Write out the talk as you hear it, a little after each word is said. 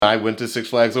I went to Six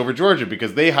Flags Over Georgia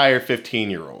because they hire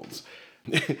 15-year-olds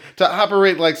to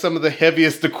operate like some of the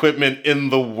heaviest equipment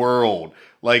in the world.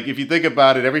 Like, if you think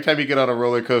about it, every time you get on a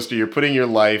roller coaster, you're putting your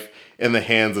life in the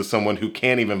hands of someone who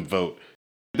can't even vote.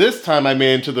 This time I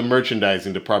made it to the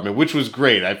merchandising department, which was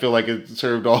great. I feel like it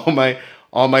served all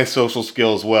my social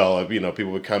skills well.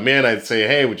 People would come in, I'd say,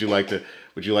 "Hey, would you like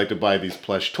to buy these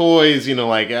plush toys?"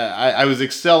 I was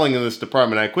excelling in this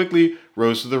department. I quickly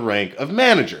rose to the rank of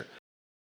manager.